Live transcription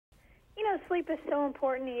sleep is so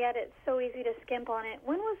important, yet it's so easy to skimp on it.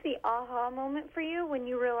 When was the aha moment for you when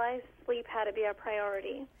you realized sleep had to be a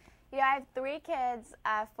priority? You know, I have 3 kids,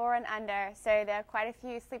 4 and under, so there are quite a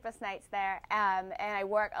few sleepless nights there, and I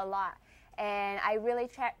work a lot. And I really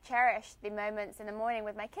cherish the moments in the morning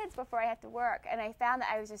with my kids before I have to work. And I found that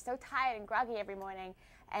I was just so tired and groggy every morning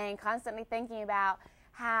and constantly thinking about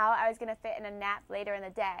how I was going to fit in a nap later in the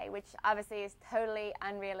day, which obviously is totally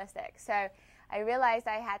unrealistic. So I realized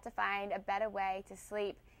I had to find a better way to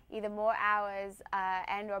sleep, either more hours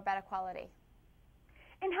and or better quality.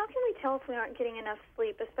 And how can we tell if we aren't getting enough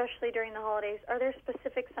sleep, especially during the holidays? Are there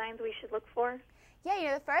specific signs we should look for? Yeah, you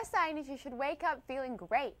know, the first sign is you should wake up feeling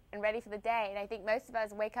great and ready for the day. And I think most of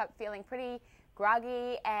us wake up feeling pretty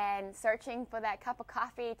groggy and searching for that cup of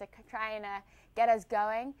coffee to try and get us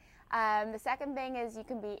going. The second thing is you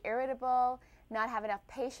can be irritable, not have enough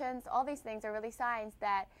patience. All these things are really signs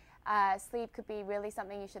that sleep could be really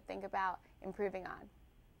something you should think about improving on.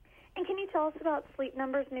 And can you tell us about Sleep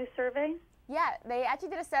Number's new survey? Yeah, they actually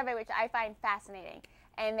did a survey which I find fascinating.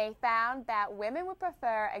 And they found that women would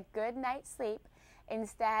prefer a good night's sleep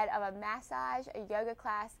instead of a massage, a yoga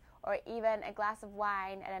class, or even a glass of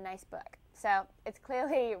wine and a nice book. So it's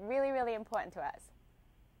clearly really, really important to us.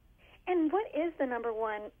 And what is the number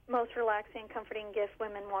one most relaxing and comforting gift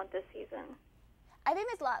women want this season? I think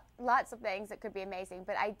there's lots of things that could be amazing,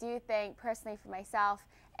 but I do think personally for myself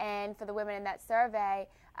and for the women in that survey,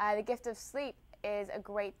 the gift of sleep is a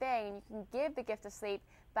great thing. And you can give the gift of sleep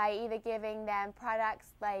by either giving them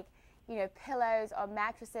products like, you know, pillows or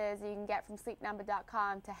mattresses you can get from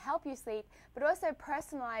sleepnumber.com to help you sleep, but also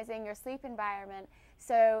personalizing your sleep environment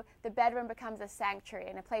so the bedroom becomes a sanctuary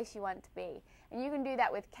and a place you want to be. And you can do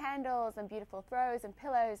that with candles and beautiful throws and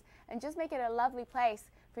pillows and just make it a lovely place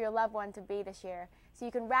for your loved one to be this year. So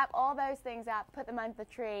you can wrap all those things up, put them under the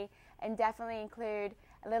tree, and definitely include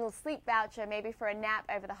a little sleep voucher maybe for a nap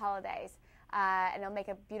over the holidays, and it'll make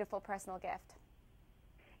a beautiful personal gift.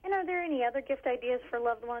 And are there any other gift ideas for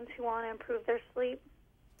loved ones who want to improve their sleep?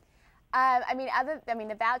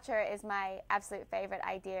 The voucher is my absolute favorite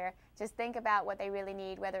idea. Just think about what they really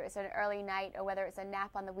need, whether it's an early night or whether it's a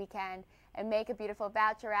nap on the weekend, and make a beautiful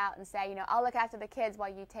voucher out and say, you know, I'll look after the kids while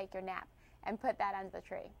you take your nap, and put that under the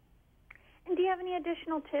tree. And do you have any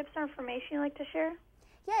additional tips or information you'd like to share?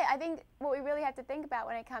 Yeah, I think what we really have to think about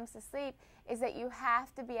when it comes to sleep is that you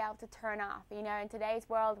have to be able to turn off. You know, in today's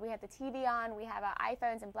world, we have the TV on, we have our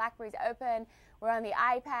iPhones and Blackberries open, we're on the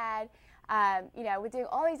iPad, we're doing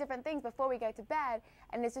all these different things before we go to bed,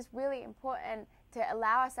 and it's just really important to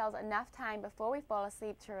allow ourselves enough time before we fall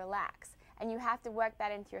asleep to relax. And you have to work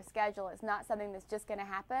that into your schedule. It's not something that's just going to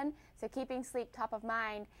happen. So keeping sleep top of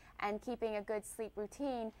mind and keeping a good sleep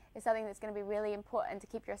routine is something that's going to be really important to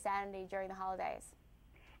keep your sanity during the holidays.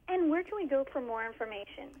 And where can we go for more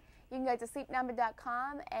information? You can go to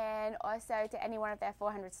sleepnumber.com and also to any one of their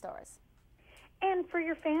 400 stores. And for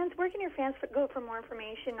your fans, where can your fans go for more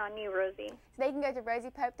information on you, Rosie? So they can go to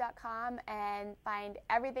rosiepope.com and find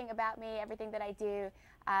everything about me, everything that I do,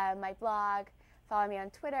 my blog, follow me on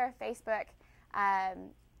Twitter, Facebook.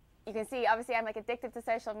 You can see, obviously, I'm like addicted to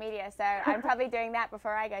social media, so I'm probably doing that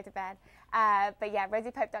before I go to bed. But yeah,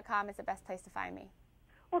 rosiepope.com is the best place to find me.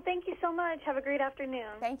 Well, thank you so much. Have a great afternoon.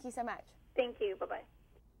 Thank you so much. Thank you. Bye-bye.